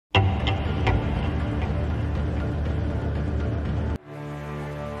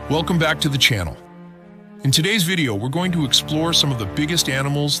Welcome back to the channel. In today's video, we're going to explore some of the biggest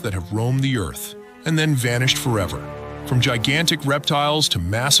animals that have roamed the earth and then vanished forever. From gigantic reptiles to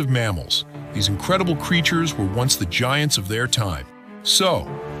massive mammals, these incredible creatures were once the giants of their time. So,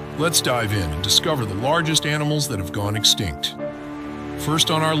 let's dive in and discover the largest animals that have gone extinct.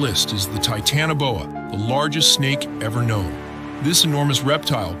 First on our list is the Titanoboa, the largest snake ever known. This enormous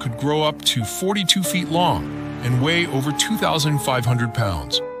reptile could grow up to 42 feet long and weigh over 2,500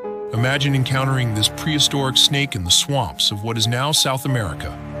 pounds. Imagine encountering this prehistoric snake in the swamps of what is now South America.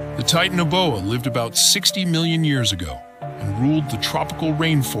 The Titanoboa lived about 60 million years ago and ruled the tropical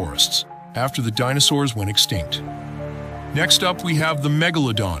rainforests after the dinosaurs went extinct. Next up, we have the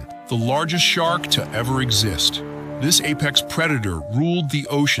Megalodon, the largest shark to ever exist. This apex predator ruled the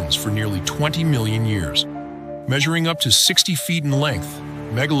oceans for nearly 20 million years. Measuring up to 60 feet in length,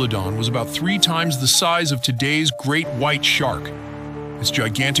 Megalodon was about 3 times the size of today's great white shark. Its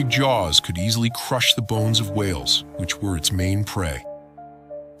gigantic jaws could easily crush the bones of whales, which were its main prey.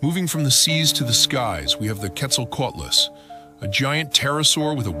 Moving from the seas to the skies, we have the Quetzalcoatlus, a giant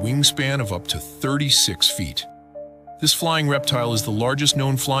pterosaur with a wingspan of up to 36 feet. This flying reptile is the largest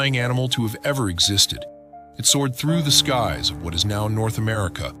known flying animal to have ever existed. It soared through the skies of what is now North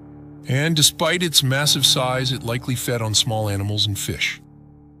America, and despite its massive size, it likely fed on small animals and fish.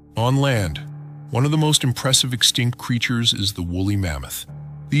 On land, one of the most impressive extinct creatures is the woolly mammoth.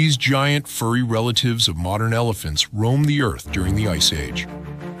 These giant, furry relatives of modern elephants roamed the earth during the Ice Age.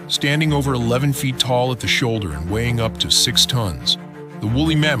 Standing over 11 feet tall at the shoulder and weighing up to 6 tons, the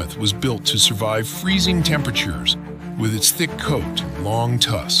woolly mammoth was built to survive freezing temperatures with its thick coat and long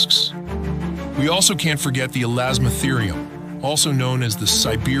tusks. We also can't forget the Elasmotherium, also known as the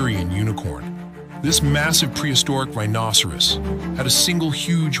Siberian unicorn. This massive prehistoric rhinoceros had a single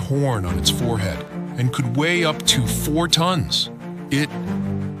huge horn on its forehead and could weigh up to 4 tons.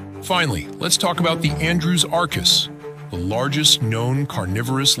 Finally, let's talk about the Andrewsarchus, the largest known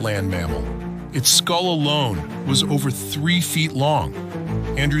carnivorous land mammal. Its skull alone was over 3 feet long.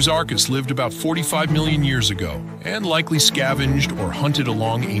 Andrewsarchus lived about 45 million years ago and likely scavenged or hunted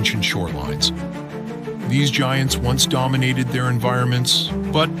along ancient shorelines. These giants once dominated their environments,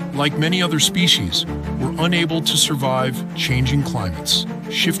 but like many other species, were unable to survive changing climates,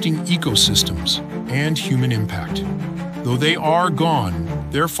 shifting ecosystems, and human impact. Though they are gone,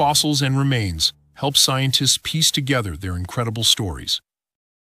 their fossils and remains help scientists piece together their incredible stories.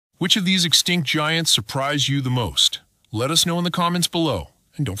 Which of these extinct giants surprised you the most? Let us know in the comments below.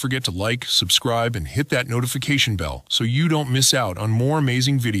 And don't forget to like, subscribe, and hit that notification bell so you don't miss out on more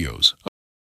amazing videos